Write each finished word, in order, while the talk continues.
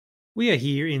We are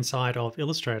here inside of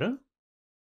Illustrator.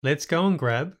 Let's go and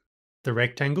grab the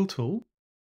rectangle tool.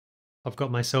 I've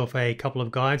got myself a couple of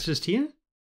guides just here.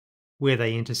 Where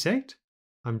they intersect,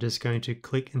 I'm just going to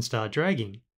click and start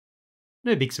dragging.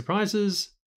 No big surprises,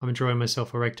 I'm drawing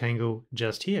myself a rectangle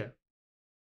just here.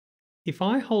 If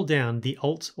I hold down the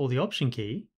Alt or the Option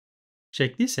key,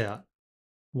 check this out.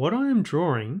 What I am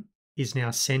drawing is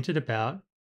now centered about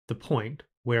the point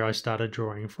where I started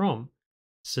drawing from.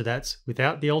 So that's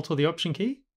without the Alt or the Option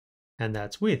key, and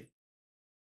that's with.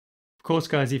 Of course,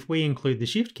 guys, if we include the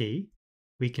Shift key,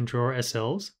 we can draw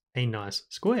ourselves a nice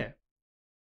square.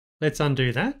 Let's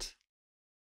undo that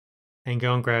and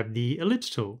go and grab the Ellipse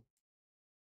Tool.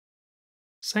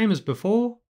 Same as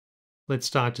before, let's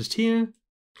start just here,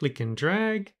 click and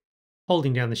drag.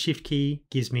 Holding down the Shift key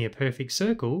gives me a perfect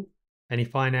circle, and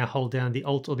if I now hold down the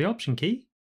Alt or the Option key,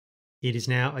 it is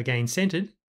now again centered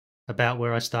about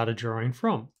where I started drawing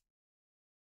from.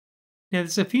 Now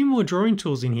there's a few more drawing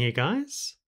tools in here,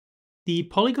 guys. The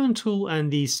Polygon tool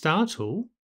and the Star tool,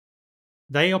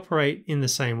 they operate in the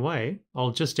same way.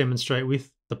 I'll just demonstrate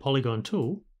with the Polygon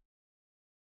tool.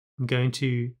 I'm going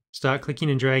to start clicking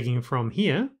and dragging from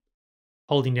here,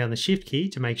 holding down the Shift key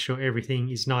to make sure everything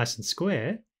is nice and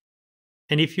square.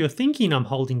 And if you're thinking I'm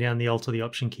holding down the Alt or the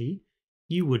Option key,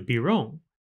 you would be wrong.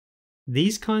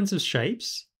 These kinds of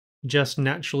shapes just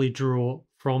naturally draw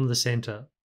from the center.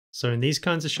 So in these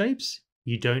kinds of shapes,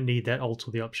 you don't need that Alt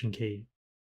or the Option key.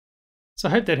 So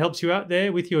I hope that helps you out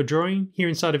there with your drawing here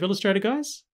inside of Illustrator,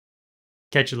 guys.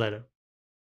 Catch you later.